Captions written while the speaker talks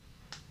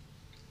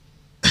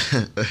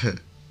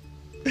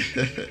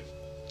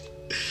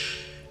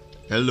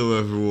Hello,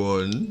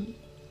 everyone.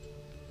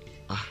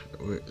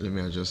 Wait, let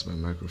me adjust my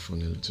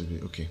microphone a little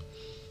bit. Okay.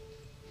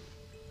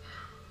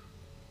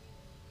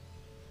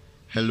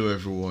 Hello,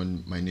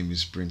 everyone. My name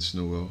is Prince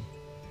Noel.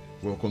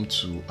 Welcome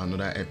to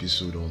another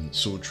episode on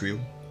Soul Trail,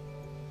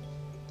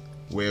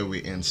 where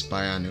we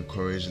inspire and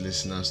encourage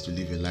listeners to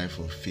live a life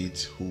of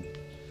faith, hope,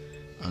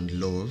 and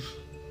love.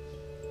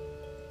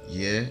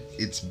 Yeah,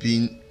 it's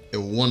been a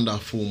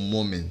wonderful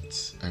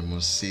moment. I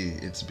must say,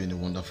 it's been a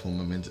wonderful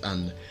moment,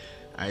 and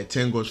I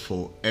thank God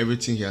for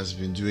everything He has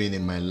been doing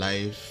in my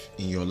life,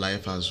 in your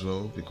life as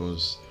well,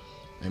 because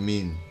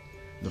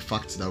the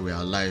fact that we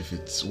are alive,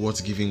 it's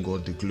what's giving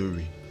God the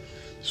glory.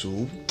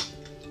 So,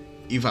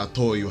 if at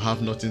all you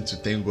have nothing to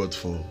thank God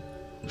for,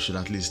 we should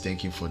at least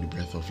thank Him for the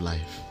breath of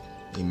life.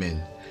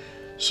 Amen.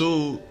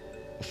 So,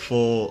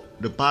 for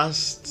the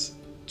past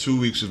 2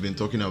 weeks, we've been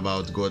talking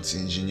about God's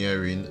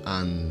engineering,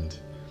 and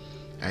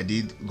I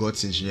did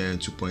God's engineering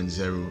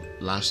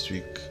 2.0 last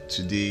week.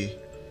 Today,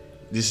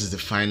 this is the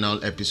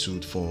final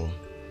episode for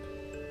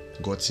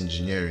God's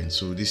engineering.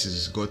 So this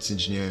is God's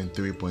engineering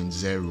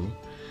 3.0,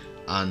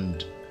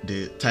 and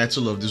the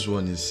title of this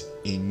one is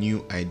A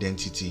New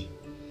Identity.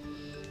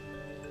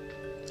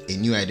 A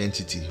new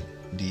identity.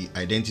 The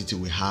identity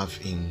we have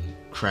in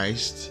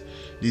Christ.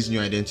 This new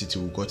identity,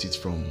 we got it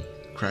from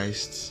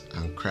Christ,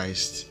 and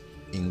Christ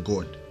in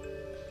God.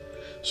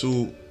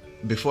 So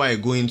before I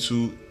go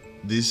into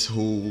this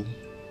whole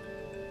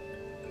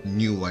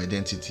new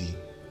identity,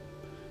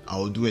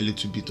 I'll do a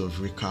little bit of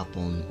recap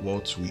on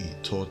what we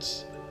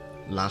taught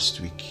last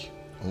week.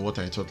 On what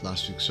I taught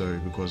last week,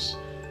 because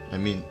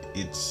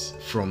it's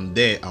from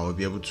there I'll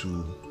be able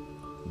to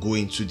go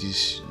into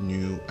this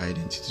new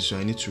identity. So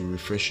I need to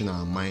refresh in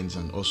our minds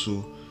and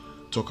also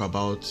talk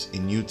about a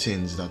new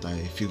things that I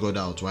figured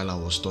out while I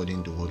was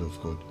studying the Word of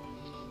God.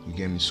 You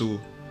get me? So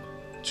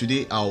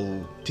today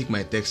I'll take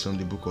my text from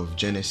the book of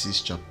Genesis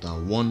chapter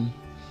 1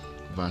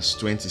 verse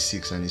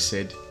 26, and it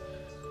said,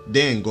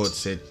 "Then God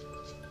said,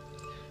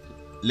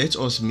 let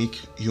us make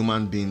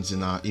human beings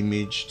in our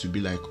image to be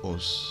like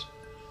us.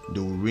 They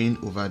will reign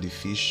over the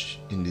fish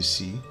in the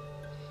sea,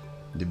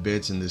 the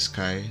birds in the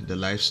sky, the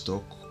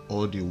livestock,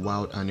 all the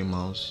wild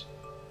animals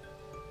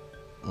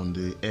on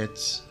the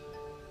earth,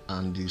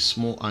 and the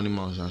small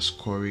animals that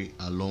scurry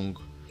along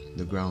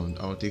the ground."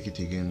 I'll take it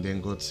again. Then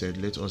God said,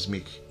 let us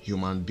make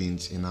human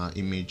beings in our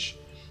image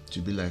to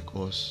be like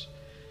us.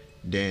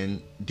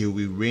 Then they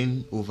will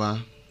reign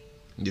over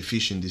the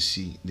fish in the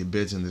sea, the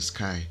birds in the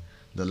sky,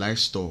 the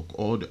livestock,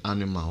 all the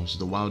animals,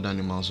 the wild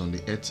animals on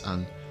the earth,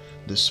 and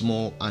the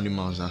small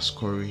animals that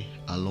scurry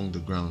along the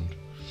ground.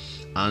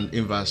 And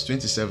in verse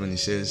 27 it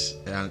says,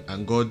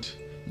 and God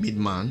made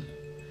man,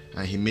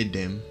 and He made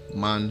them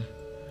man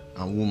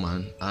and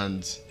woman.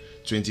 And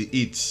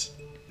 28,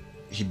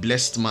 He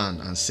blessed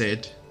man and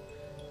said,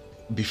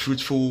 be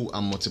fruitful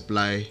and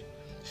multiply,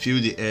 fill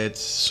the earth,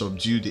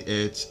 subdue the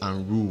earth,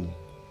 and rule.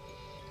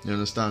 You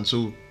understand?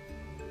 So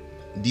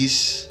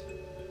this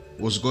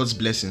was God's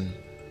blessing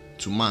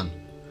to man,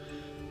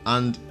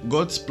 and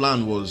God's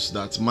plan was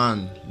that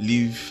man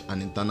live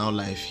an eternal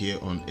life here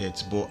on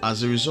earth. But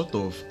as a result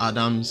of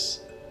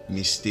Adam's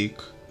mistake,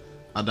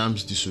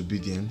 Adam's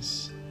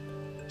disobedience,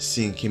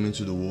 sin came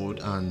into the world.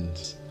 And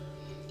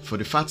for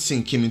the fact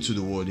sin came into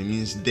the world, it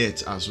means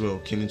death as well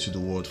came into the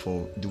world,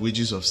 for the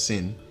wages of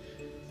sin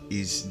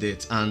is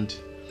death. And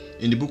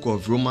in the book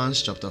of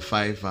Romans chapter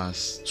 5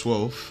 verse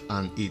 12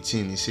 and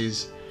 18, it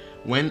says,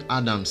 when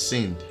Adam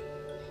sinned,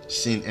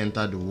 sin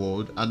entered the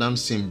world.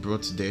 Adam's sin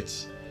brought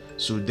death,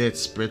 so death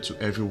spread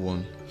to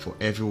everyone, for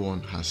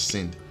everyone has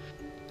sinned.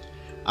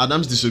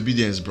 Adam's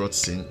disobedience brought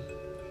sin,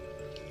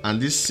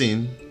 and this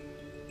sin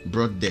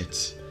brought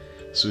death.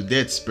 So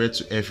death spread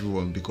to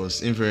everyone,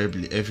 because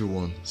invariably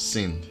everyone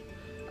sinned.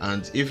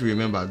 And if you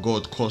remember,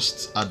 God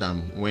cursed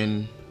Adam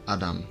when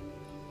Adam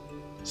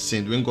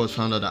sinned. When God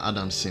found out that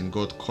Adam sinned,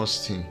 God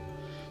cursed him.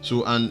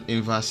 So, and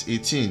in verse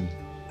 18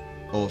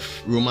 of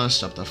Romans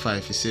chapter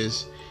 5, it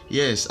says,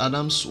 yes,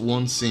 Adam's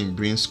one sin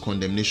brings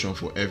condemnation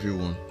for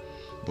everyone,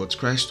 but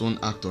Christ's one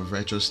act of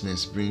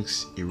righteousness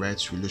brings a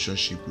right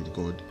relationship with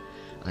God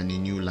and a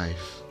new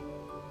life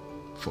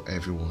for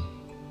everyone.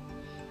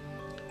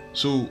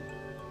 So,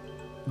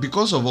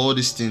 because of all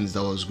these things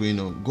that was going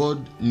on,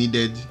 God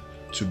needed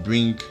to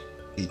bring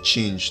a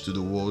change to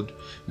the world,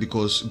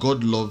 because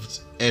God loved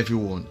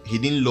everyone. He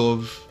didn't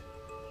love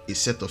a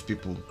set of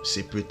people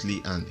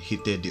separately and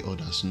hated the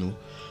others. No,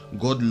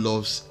 God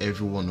loves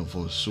every one of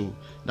us. So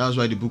that's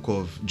why the book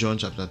of John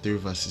chapter 3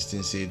 verse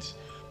 16 said,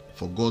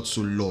 for God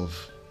so loved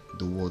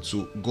the world.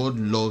 So God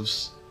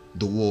loves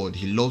the world.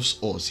 He loves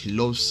us. He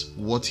loves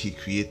what He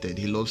created.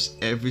 He loves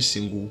every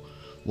single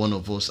one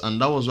of us. And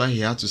that was why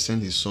He had to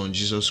send His Son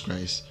Jesus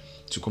Christ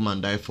to come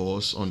and die for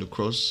us on the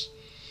cross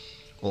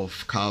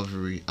of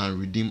Calvary and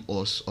redeem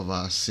us of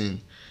our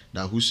sin,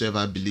 that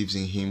whosoever believes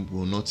in Him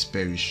will not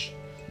perish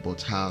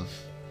but have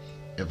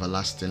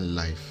everlasting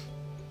life.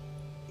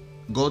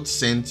 God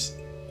sent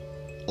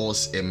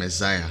us a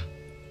Messiah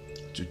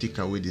to take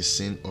away the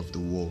sin of the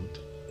world.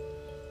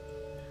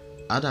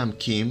 Adam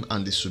came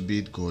and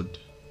disobeyed God.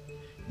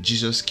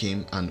 Jesus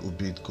came and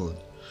obeyed God.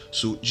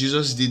 So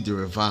Jesus did the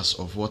reverse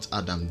of what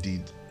Adam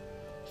did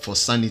for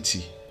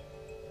sanity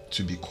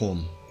to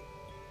become.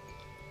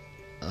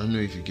 I don't know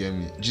if you get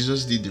me.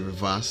 Jesus did the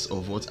reverse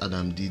of what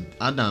Adam did.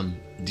 Adam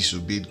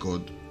disobeyed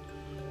God,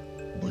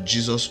 but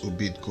Jesus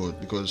obeyed God,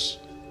 because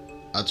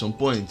at some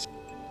point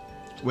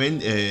when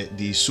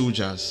the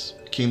soldiers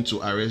came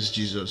to arrest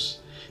Jesus,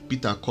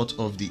 Peter cut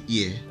off the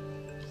ear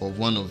of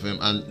one of them,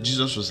 and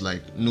Jesus was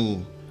like,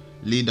 no,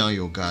 lay down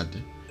your guard.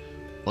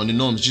 On the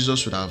norms,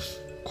 Jesus would have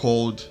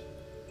called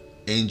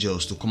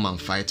angels to come and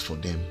fight for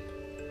them,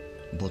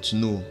 but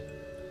no,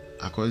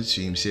 according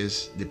to him,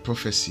 says the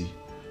prophecy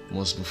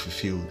must be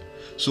fulfilled.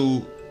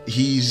 So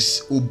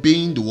he's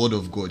obeying the word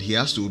of God. He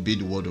has to obey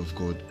the word of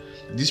God.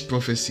 This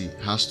prophecy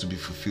has to be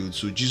fulfilled.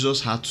 So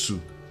Jesus had to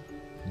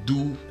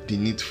do the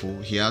needful.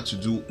 He had to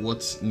do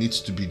what needs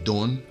to be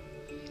done,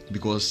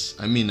 because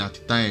at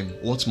the time,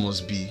 what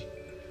must be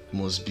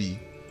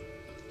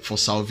for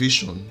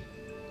salvation.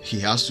 He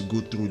has to go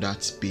through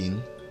that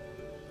pain,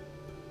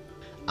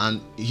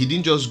 and he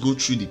didn't just go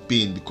through the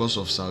pain because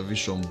of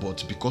salvation,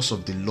 but because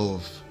of the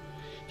love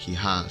he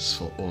has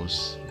for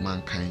us,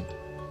 mankind.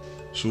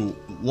 So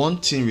one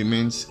thing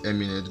remains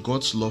eminent: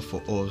 God's love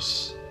for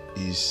us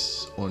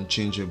is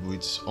unchangeable,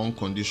 it's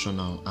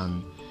unconditional,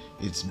 and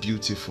it's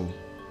beautiful.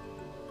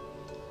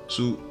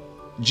 So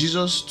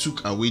Jesus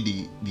took away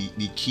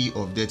the key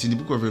of death. In the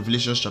book of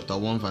Revelation chapter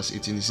 1 verse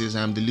 18, it says,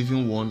 I am the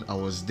living one, I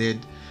was dead,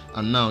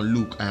 and now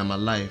look, I am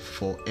alive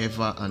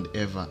forever and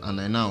ever,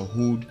 and I now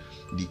hold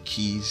the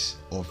keys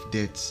of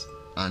death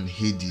and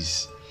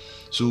Hades.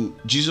 So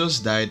Jesus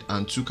died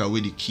and took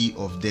away the key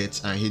of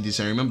death and Hades.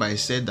 And remember, I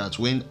said that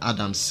when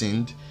Adam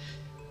sinned,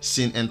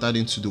 sin entered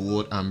into the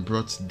world and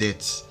brought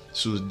death.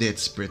 So death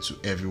spread to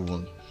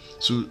everyone.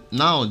 So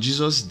now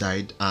Jesus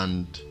died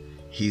and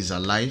he's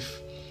alive.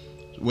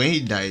 When he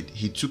died,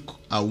 he took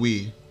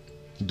away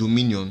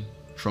dominion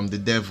from the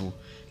devil,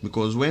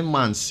 because when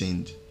man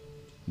sinned,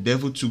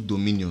 devil took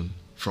dominion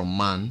from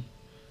man.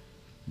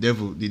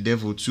 The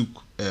devil took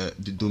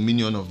the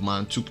dominion of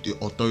man, took the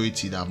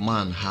authority that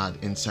man had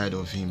inside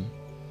of him.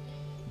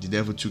 The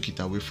devil took it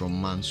away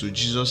from man. So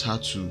Jesus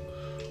had to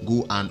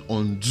go and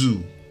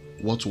undo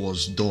what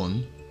was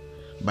done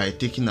by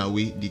taking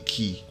away the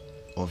key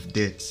of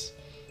death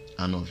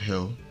and of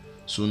hell.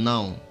 So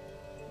now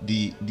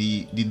the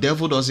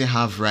devil doesn't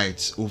have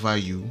rights over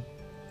you.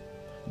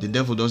 The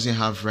devil doesn't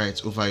have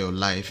rights over your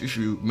life. If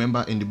you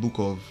remember in the book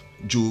of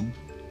Job,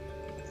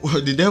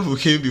 the devil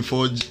came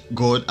before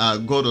God,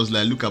 and God was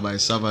like, look at my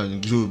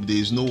servant Job, there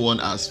is no one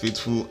as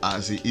faithful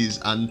as he is.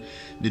 And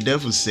the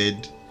devil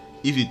said,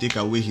 if you take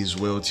away his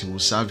wealth, he will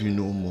serve you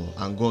no more.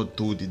 And God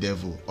told the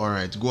devil, all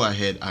right, go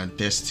ahead and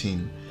test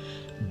him,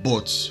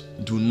 but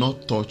do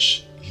not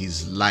touch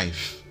his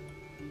life.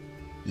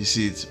 You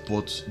see it,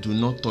 but do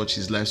not touch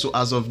his life. So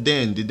as of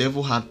then, the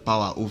devil had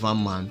power over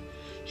man.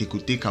 He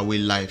could take away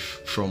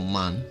life from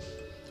man,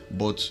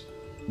 but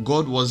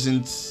God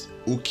wasn't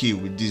okay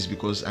with this,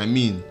 because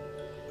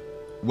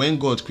when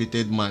God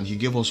created man, he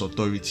gave us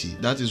authority.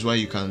 That is why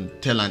you can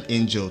tell an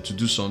angel to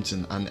do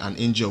something and an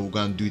angel will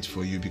go and do it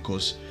for you,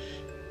 because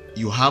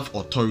you have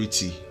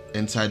authority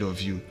inside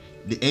of you.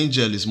 The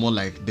angel is more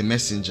like the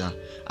messenger,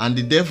 and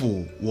the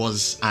devil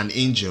was an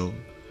angel.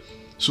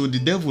 So the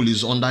devil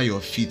is under your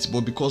feet,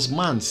 but because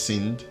man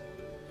sinned,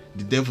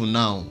 the devil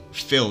now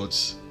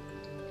felt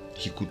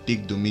he could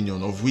take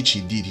dominion, of which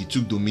he did. He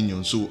took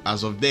dominion. So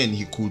as of then,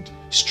 he could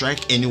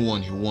strike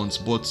anyone he wants.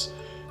 But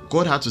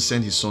God had to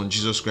send his son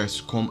Jesus Christ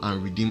to come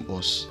and redeem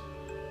us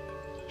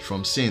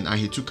from sin, and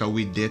he took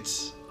away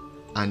death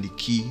and the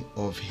key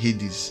of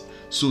Hades.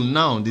 So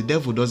now the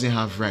devil doesn't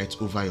have rights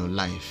over your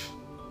life.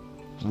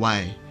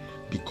 Why?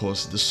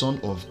 Because the Son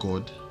of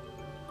God,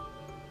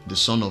 the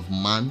Son of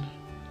Man,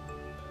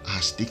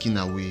 has taken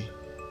away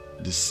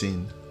the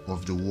sin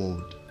of the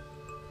world,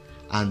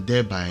 and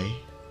thereby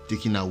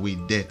taking away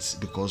death,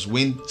 because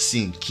when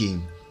sin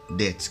came,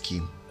 death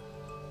came.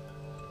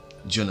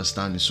 Do you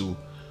understand? So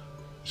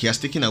he has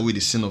taken away the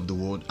sin of the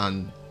world,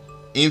 and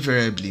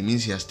invariably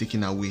means he has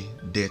taken away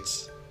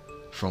death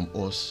from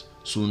us.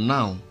 So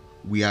now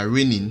we are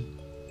reigning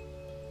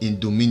in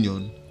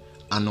dominion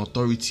and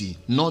authority,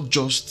 not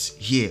just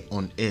here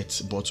on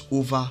earth, but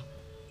over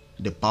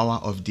the power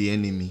of the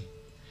enemy.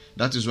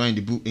 That is why in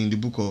the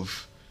book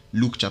of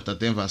Luke chapter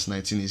 10 verse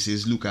 19, it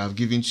says, look, I have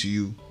given to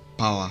you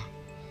power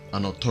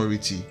and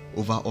authority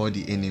over all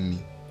the enemy.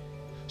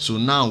 So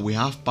now we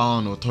have power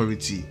and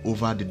authority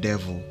over the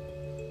devil,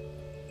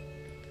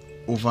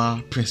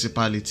 over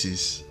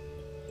principalities.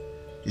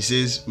 He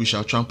says, we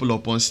shall trample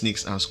upon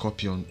snakes and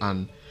scorpions,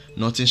 and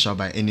nothing shall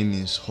by any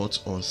means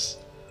hurt us.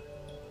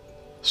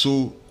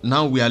 So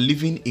now we are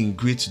living in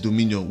great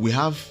dominion. We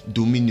have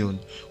dominion.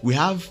 We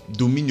have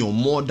dominion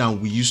more than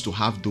we used to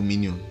have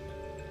dominion,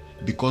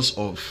 because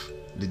of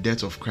the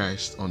death of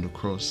Christ on the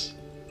cross.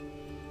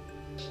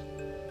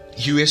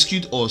 He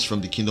rescued us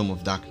from the kingdom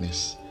of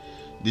darkness.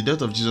 The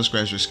death of Jesus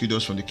Christ rescued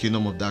us from the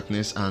kingdom of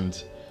darkness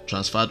and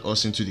transferred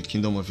us into the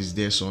kingdom of his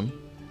dear son,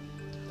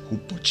 who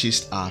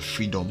purchased our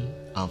freedom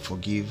and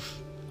forgave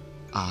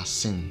our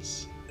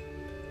sins.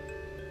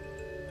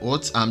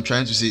 What I'm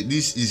trying to say,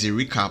 this is a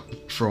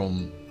recap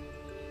from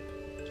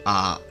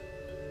our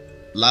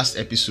last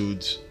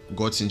episode,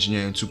 God's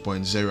Engineering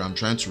 2.0. I'm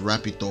trying to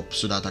wrap it up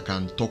so that I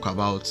can talk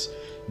about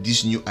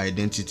this new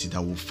identity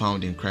that we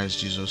found in Christ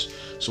Jesus.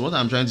 So what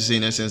I'm trying to say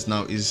in essence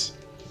now is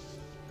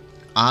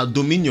our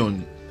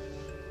dominion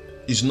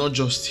is not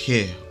just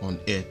here on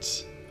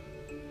earth.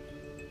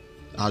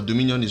 Our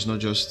dominion is not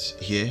just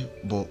here,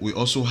 but we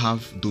also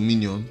have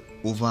dominion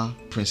over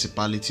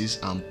principalities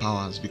and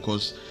powers,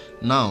 because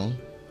now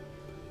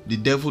the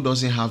devil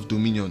doesn't have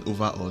dominion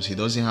over us. He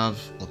doesn't have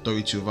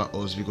authority over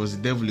us because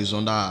the devil is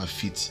under our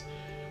feet.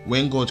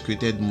 When God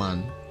created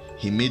man,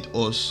 he made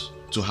us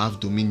to have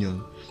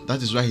dominion.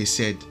 That is why he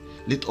said,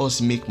 let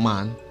us make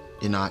man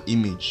in our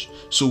image.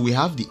 So we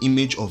have the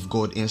image of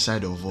God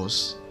inside of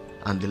us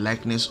and the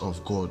likeness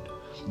of God.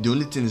 The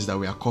only thing is that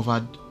we are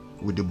covered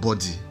with the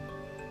body.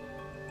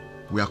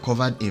 We are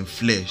covered in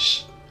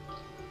flesh.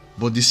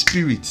 But the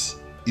spirit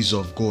is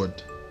of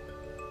God.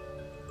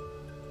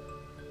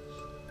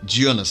 Do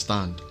you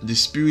understand? The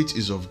spirit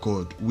is of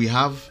God. We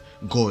have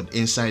God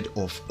inside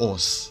of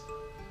us.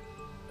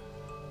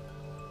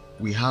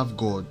 We have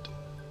God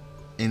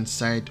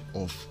inside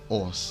of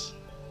us.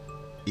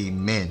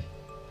 Amen.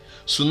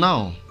 So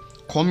now,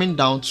 coming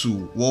down to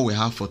what we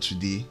have for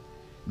today,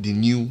 the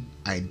new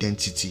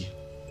identity.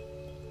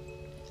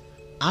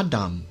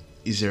 Adam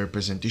is a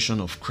representation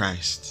of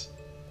Christ.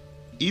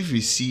 If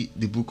we see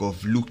the book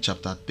of Luke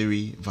chapter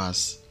 3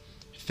 verse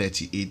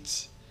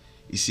 38,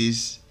 it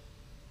says,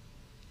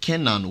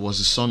 Kenan was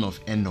the son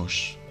of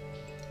Enosh.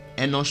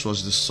 Enosh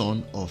was the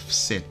son of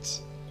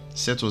Seth.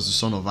 Seth was the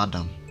son of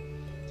Adam.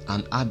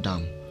 And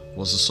Adam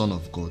was the son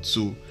of God.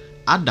 So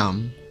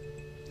Adam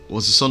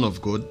was the son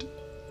of God.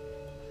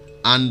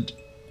 And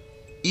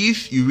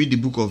if you read the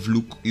book of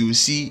Luke, you will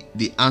see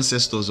the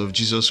ancestors of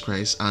Jesus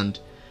Christ. And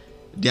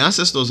the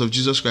ancestors of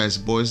Jesus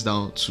Christ boils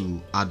down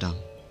to Adam.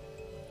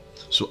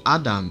 So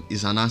Adam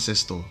is an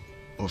ancestor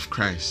of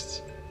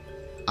Christ.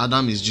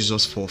 Adam is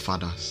Jesus'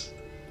 forefathers.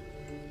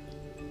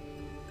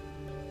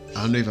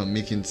 I don't know if I'm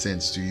making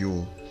sense to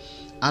you.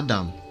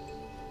 Adam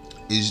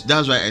is,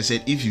 that's why I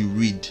said if you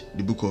read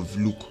the book of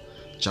Luke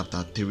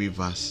chapter 3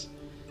 verse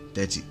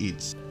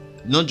 38,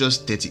 not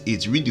just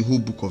 38, read the whole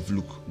book of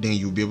Luke, then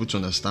you'll be able to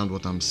understand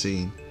what I'm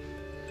saying.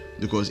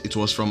 Because it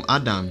was from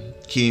Adam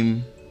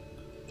came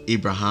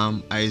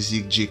Abraham,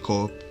 Isaac,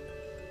 Jacob,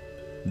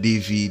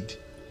 David,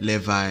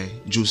 Levi,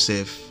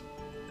 Joseph,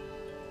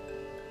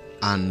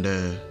 and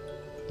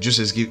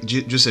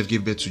Joseph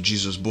gave birth to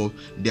Jesus. But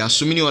there are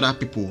so many other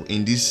people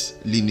in this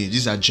lineage.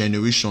 These are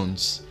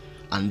generations,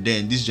 and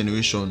then this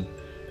generation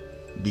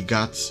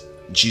begat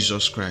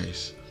Jesus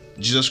Christ.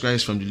 Jesus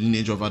Christ from the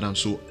lineage of Adam.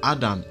 So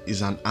Adam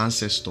is an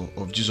ancestor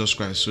of Jesus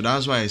Christ. So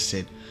that's why I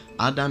said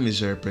Adam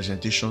is a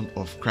representation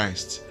of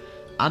Christ.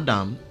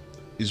 Adam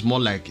is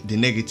more like the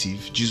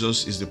negative,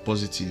 Jesus is the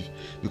positive,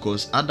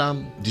 because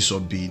Adam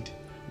disobeyed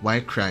while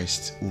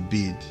Christ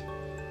obeyed.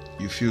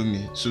 You feel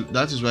me? So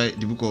that is why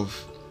the book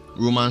of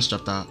Romans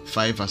chapter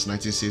 5 verse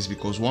 19 says,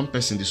 because one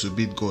person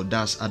disobeyed God,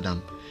 that's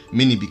Adam,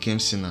 many became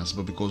sinners.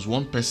 But because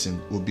one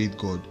person obeyed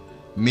God,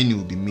 many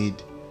will be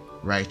made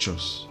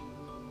righteous.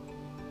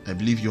 I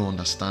believe you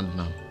understand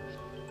now.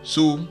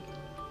 So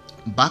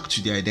back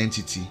to the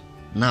identity.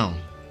 Now,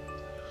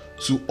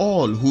 to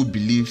all who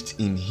believed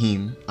in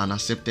him and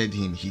accepted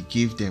him, he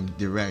gave them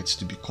the right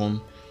to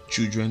become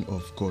children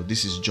of God.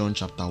 This is John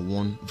chapter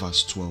 1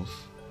 verse 12.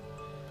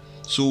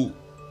 So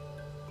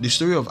the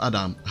story of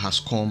Adam has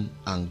come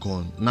and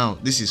gone. Now,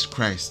 this is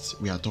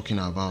Christ we are talking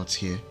about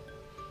here.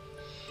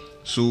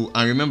 So,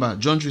 and remember,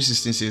 John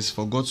 3:16 says,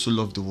 for God so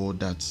loved the world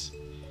that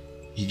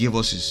he gave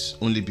us his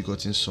only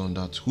begotten son,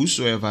 that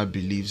whosoever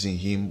believes in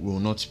him will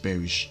not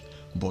perish,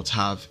 but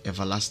have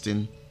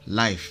everlasting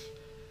life.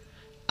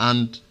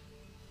 And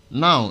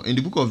now, in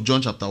the book of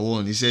John chapter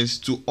 1, it says,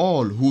 to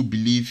all who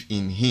believe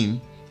in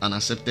him and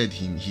accepted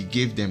him, he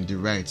gave them the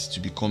right to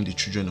become the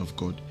children of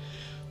God.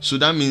 So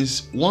that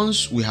means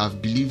once we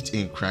have believed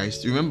in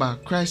Christ, remember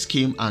Christ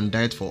came and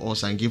died for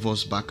us and gave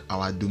us back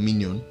our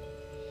dominion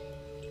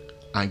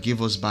and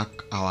gave us back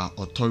our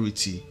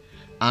authority.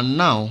 And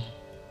now,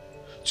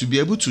 to be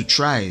able to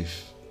thrive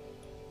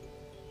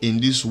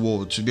in this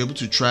world, to be able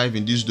to thrive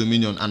in this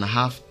dominion and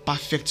have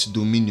perfect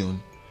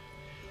dominion,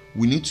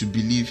 we need to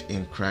believe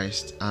in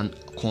Christ and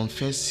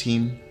confess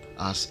him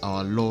as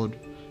our Lord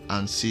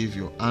and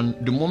Savior.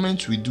 And the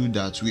moment we do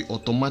that, we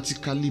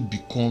automatically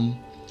become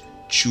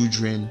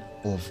children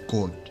of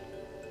God.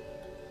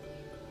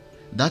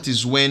 That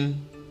is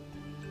when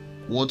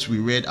what we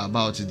read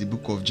about in the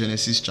book of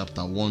Genesis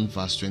chapter 1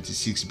 verse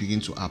 26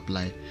 begin to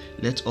apply.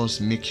 Let us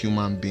make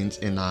human beings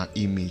in our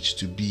image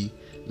to be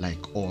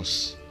like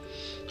us.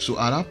 So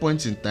at that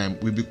point in time,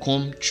 we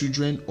become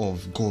children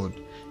of God.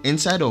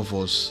 Inside of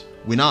us,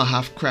 we now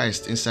have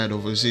Christ inside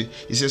of us. It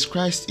says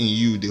Christ in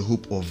you, the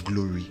hope of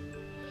glory.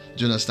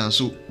 Do you understand?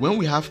 So when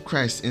we have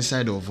Christ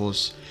inside of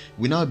us,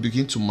 we now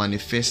begin to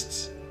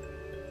manifest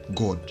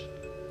God.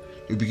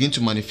 we begin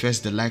to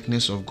manifest the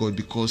likeness of God,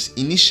 because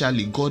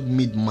initially God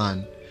made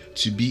man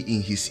to be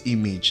in his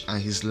image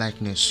and his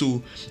likeness.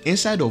 So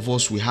inside of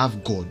us we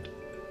have God.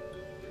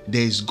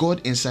 There is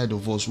God inside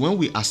of us. When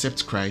we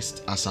accept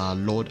Christ as our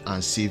Lord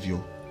and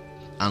Savior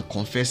and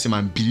confess him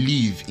and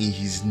believe in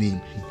his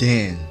name,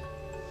 then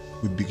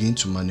we begin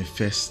to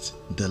manifest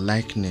the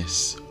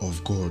likeness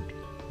of God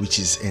which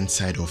is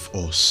inside of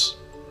us.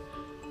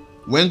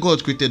 When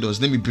God created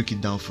us, let me break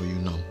it down for you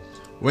now.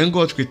 When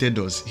God created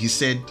us, he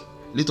said,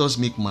 let us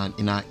make man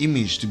in our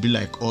image to be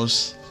like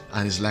us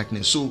and his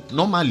likeness. So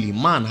normally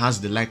man has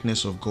the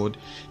likeness of God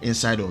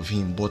inside of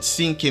him, but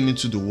sin came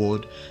into the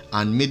world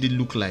and made it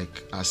look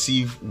like as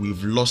if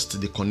we've lost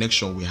the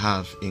connection we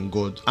have in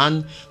God.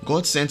 And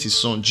God sent his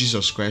son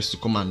Jesus Christ to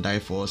come and die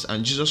for us,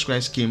 and Jesus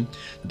Christ came,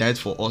 died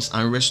for us,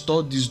 and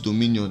restored this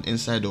dominion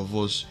inside of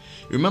us.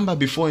 Remember,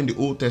 before in the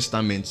Old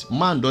Testament,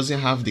 man doesn't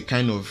have the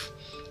kind of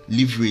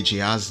leverage he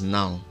has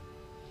now.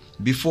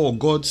 Before,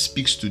 God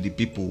speaks to the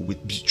people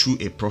through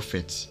a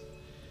prophet.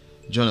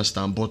 Do you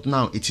understand? But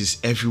now it is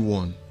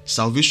everyone.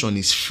 Salvation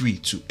is free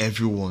to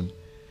everyone.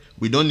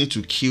 We don't need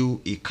to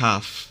kill a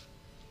calf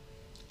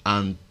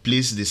and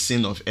place the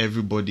sin of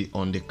everybody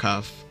on the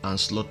calf and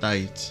slaughter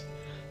it.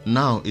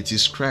 Now it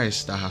is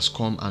Christ that has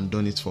come and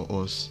done it for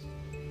us.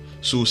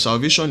 So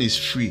salvation is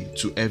free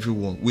to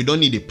everyone. We don't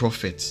need a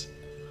prophet.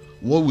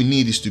 What we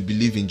need is to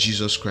believe in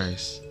Jesus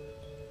Christ.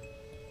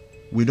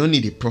 We don't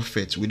need a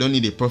prophet. We don't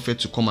need a prophet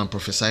to come and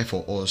prophesy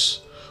for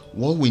us.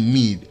 What we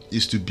need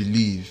is to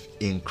believe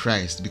in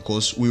Christ,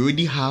 because we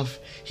already have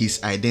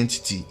his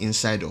identity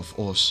inside of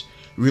us.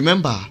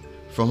 Remember,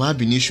 from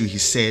ab initio he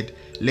said,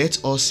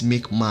 let us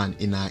make man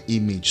in our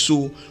image.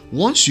 So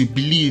once you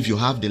believe you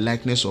have the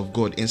likeness of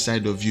God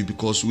inside of you,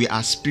 because we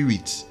are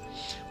spirits.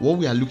 What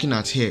we are looking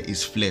at here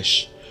is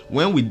flesh.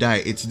 When we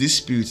die, it's this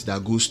spirit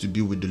that goes to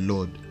be with the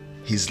Lord,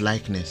 his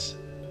likeness.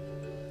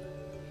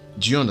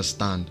 Do you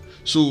understand?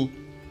 So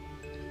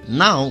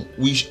now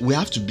we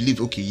have to believe,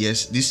 okay,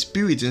 yes, this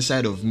spirit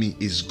inside of me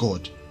is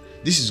God.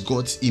 This is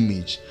God's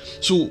image.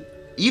 So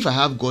if I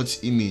have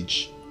God's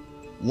image,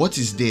 what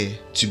is there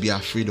to be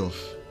afraid of?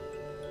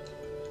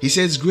 He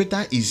says,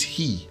 greater is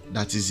he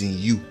that is in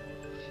you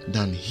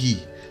than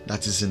he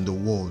that is in the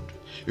world.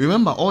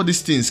 Remember, all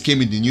these things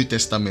came in the New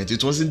Testament.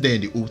 It wasn't there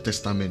in the Old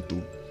Testament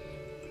though.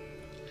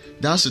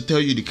 That's to tell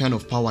you the kind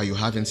of power you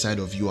have inside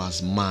of you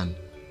as man.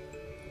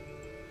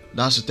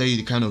 That's to tell you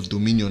the kind of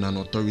dominion and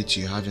authority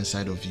you have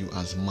inside of you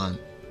as man.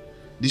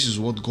 This is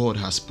what God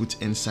has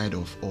put inside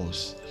of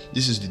us.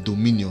 This is the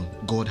dominion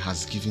God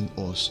has given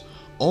us.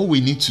 All we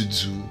need to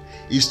do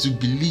is to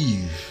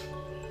believe.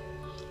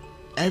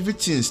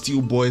 Everything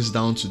still boils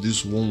down to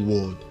this one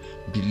word: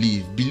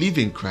 believe. Believe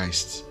in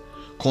Christ.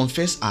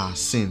 Confess our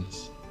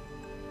sins.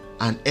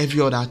 And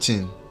every other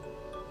thing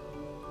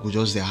will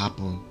just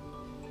happen.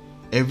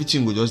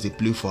 Everything will just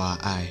play for our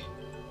eye.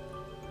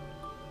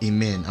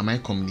 Amen. Am I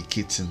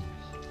communicating?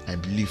 I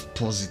believe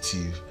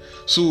positive.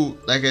 So,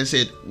 like I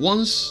said,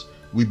 once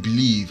we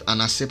believe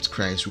and accept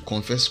Christ, we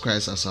confess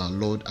Christ as our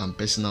Lord and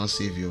personal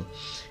Savior,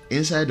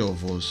 inside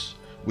of us,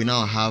 we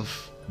now have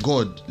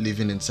God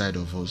living inside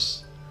of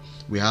us.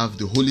 We have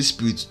the Holy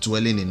Spirit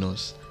dwelling in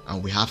us,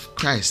 and we have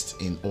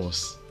Christ in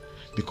us,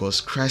 because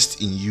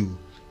Christ in you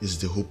is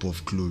the hope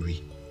of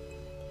glory.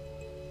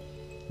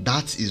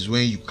 That is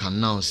when you can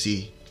now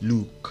say,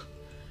 look,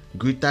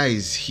 greater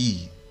is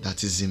he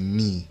that is in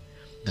me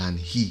than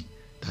he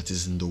that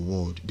is in the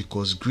world,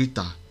 because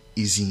greater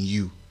is in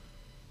you.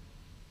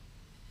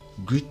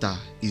 Greater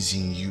is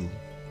in you.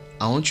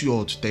 I want you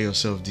all to tell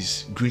yourself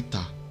this: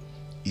 greater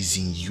is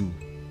in you.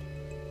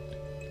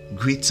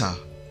 Greater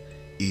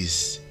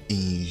is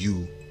in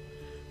you.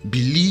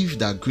 Believe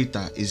that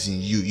greater is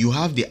in you. You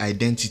have the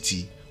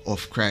identity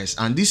of Christ,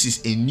 and this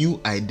is a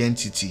new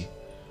identity.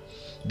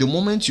 The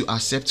moment you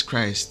accept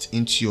Christ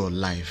into your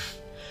life,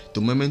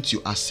 the moment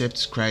you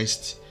accept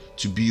Christ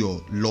to be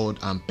your Lord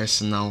and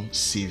personal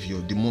Savior,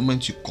 the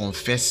moment you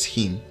confess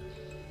him,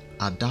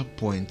 at that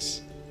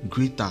point,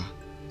 greater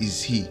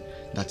is he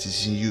that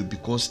is in you,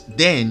 because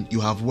then you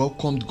have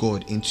welcomed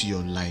God into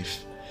your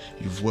life.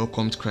 You've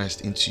welcomed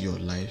Christ into your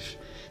life.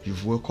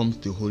 You've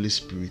welcomed the Holy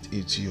Spirit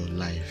into your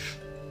life.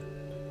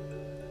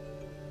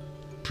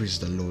 Praise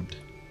the Lord.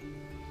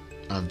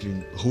 I've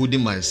been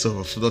holding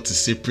myself not to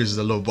say praise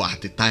the Lord, but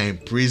at the time,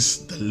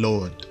 praise the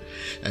Lord.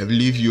 I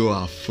believe you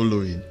are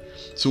following.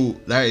 So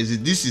that is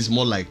it. This is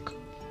more like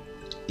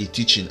a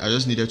teaching. I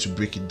just needed to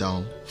break it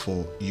down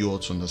for you all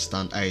to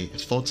understand. I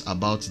thought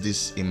about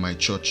this in my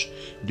church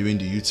during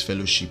the youth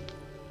fellowship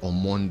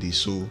on Monday.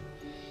 So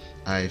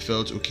I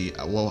felt, okay,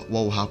 what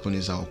will happen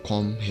is I'll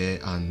come here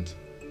and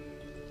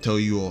tell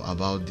you all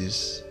about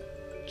this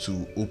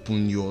to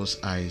open your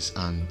eyes,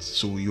 and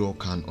so you all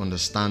can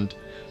understand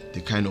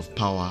the kind of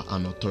power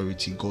and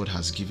authority God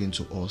has given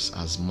to us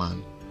as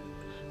man.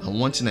 And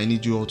one thing I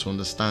need you all to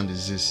understand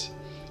is this: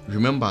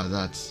 remember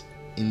that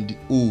in the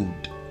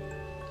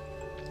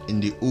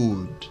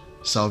old,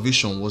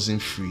 salvation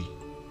wasn't free.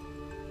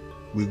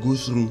 We go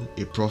through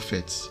a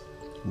prophet,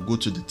 we go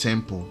to the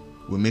temple,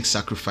 we make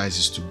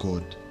sacrifices to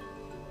God.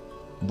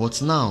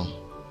 But now,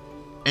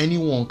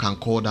 anyone can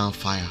call down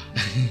fire.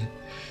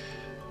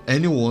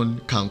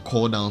 Anyone can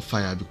call down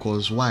fire,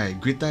 because why?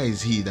 Greater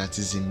is he that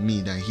is in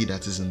me than he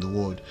that is in the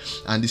world.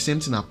 And the same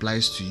thing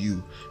applies to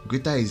you.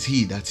 Greater is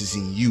he that is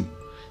in you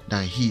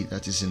than he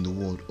that is in the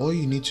world. All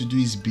you need to do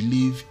is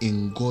believe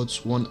in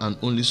God's one and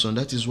only Son.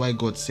 That is why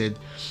God said,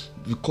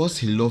 because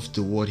he loved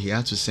the world, he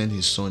had to send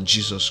his Son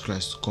Jesus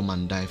Christ to come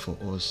and die for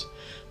us.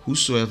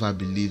 Whosoever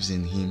believes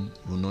in him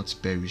will not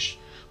perish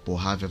but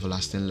have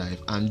everlasting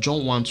life. And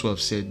John 1:12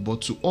 said,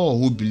 but to all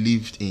who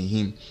believed in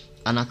him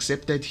and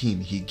accepted him,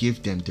 he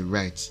gave them the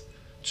right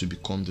to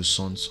become the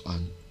sons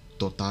and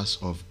daughters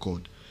of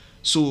God.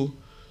 So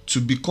to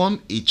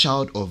become a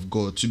child of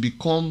God, to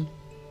become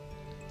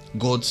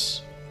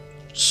God's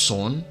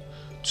son,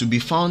 to be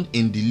found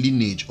in the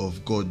lineage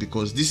of God,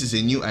 because this is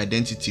a new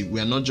identity. We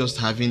are not just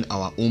having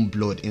our own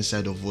blood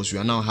inside of us, we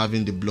are now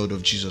having the blood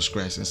of Jesus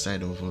Christ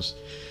inside of us.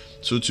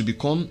 So to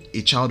become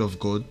a child of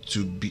God,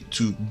 to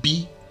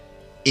be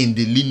in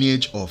the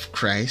lineage of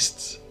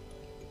Christ,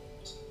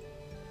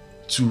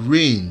 to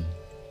reign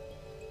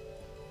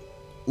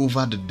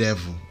over the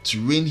devil,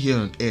 to reign here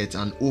on earth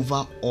and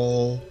over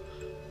all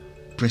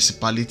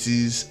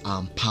principalities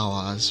and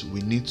powers,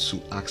 we need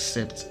to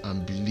accept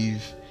and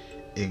believe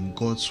in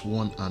God's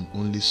one and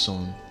only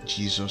Son,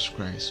 Jesus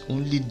Christ.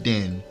 Only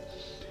then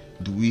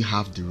do we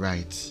have the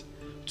right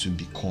to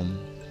become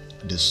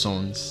the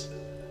sons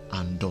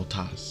and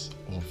daughters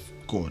of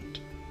God.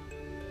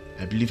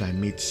 I believe I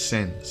made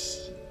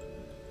sense.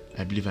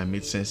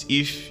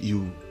 If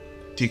you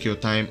take your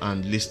time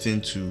and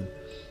listen to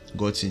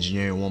God's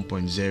Engineering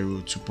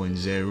 1.0,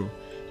 2.0,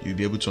 you'll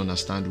be able to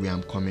understand where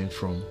I'm coming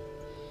from.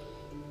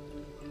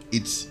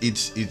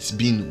 It's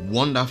been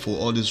wonderful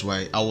all this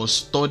while. I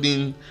was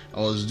doing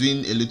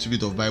a little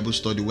bit of Bible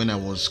study when I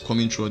was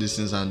coming through all these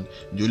things, and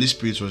the Holy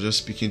Spirit was just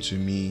speaking to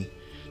me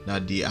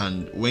that day.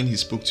 And when he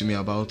spoke to me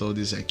about all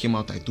this, I came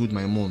out, I told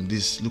my mom,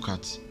 look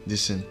at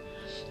this thing.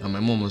 And my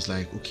mom was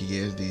like, okay,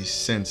 yes, there's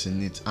sense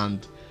in it.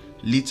 And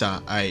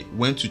later I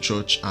went to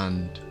church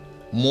and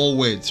more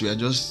words were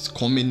just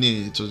coming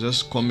in. It was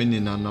just coming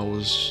in, and I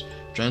was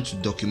trying to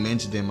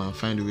document them and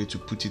find a way to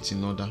put it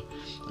in order,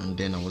 and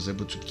then I was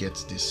able to get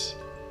this.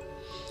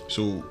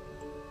 So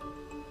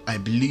I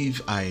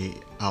believe I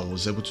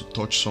was able to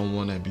touch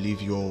someone. I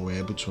believe you all were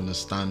able to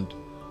understand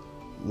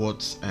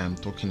what I am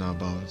talking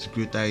about.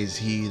 Greater is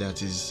he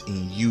that is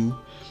in you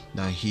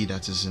than he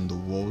that is in the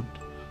world.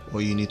 All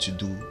you need to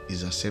do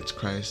is accept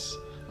Christ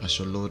as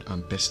your Lord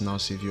and personal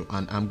Savior,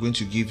 and I'm going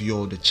to give you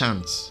all the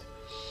chance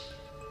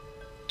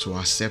to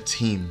accept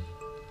him.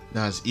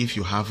 That's if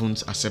you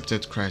haven't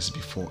accepted Christ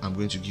before, I'm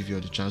going to give you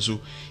the chance. So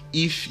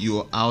if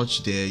you're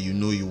out there,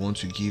 you want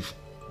to give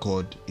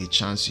God a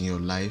chance in your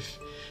life,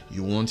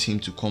 you want him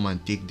to come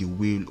and take the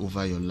wheel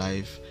over your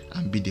life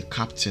and be the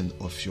captain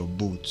of your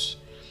boat,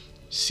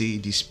 say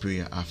this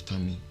prayer after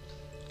me.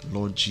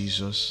 Lord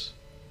Jesus,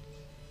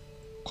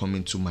 come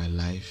into my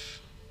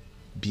life,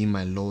 be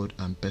my Lord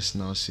and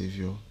personal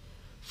Savior.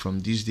 From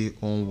this day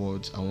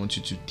onwards, I want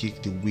you to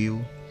take the wheel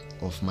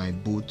of my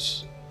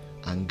boat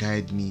and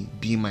guide me,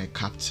 be my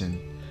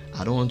captain.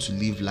 I don't want to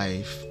live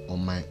life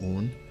on my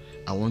own.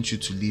 I want you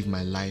to live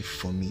my life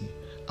for me.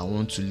 I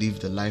want to live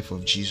the life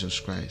of Jesus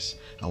Christ.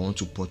 I want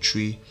to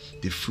portray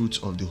the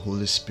fruit of the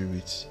Holy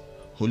Spirit.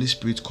 Holy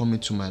Spirit, come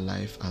into my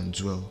life and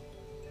dwell.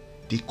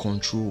 Take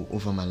control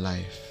over my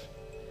life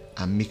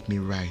and make me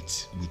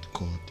right with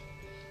God.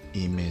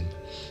 Amen.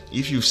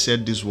 If you've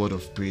said this word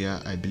of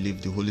prayer, I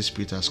believe the Holy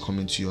Spirit has come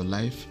into your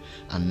life,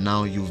 and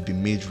now you've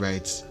been made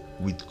right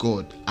with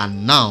God,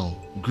 and now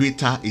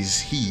greater is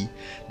he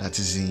that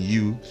is in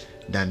you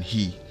than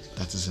he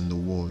that is in the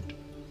world.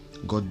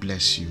 God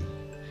bless you.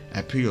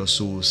 I pray your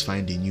souls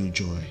find a new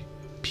joy,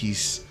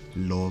 peace,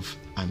 love,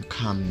 and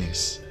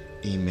calmness.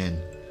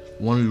 Amen.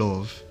 One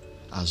love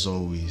as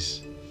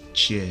always.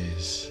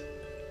 Cheers.